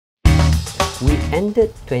We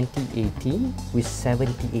ended 2018 with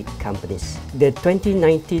 78 companies. The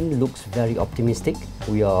 2019 looks very optimistic.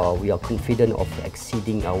 We are confident of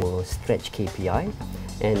exceeding our stretch KPI,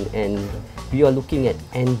 and we are looking at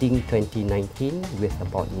ending 2019 with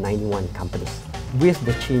about 91 companies. With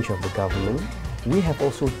the change of the government, we have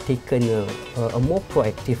also taken a more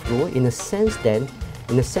proactive role in a sense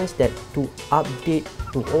that to update,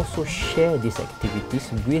 to also share these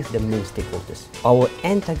activities with the main stakeholders. Our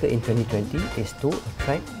end target in 2020 is to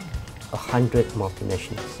attract 100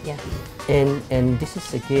 multinationals. Yeah. And this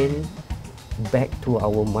is again back to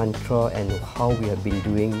our mantra and how we have been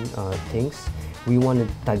doing things. We want to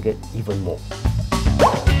target even more.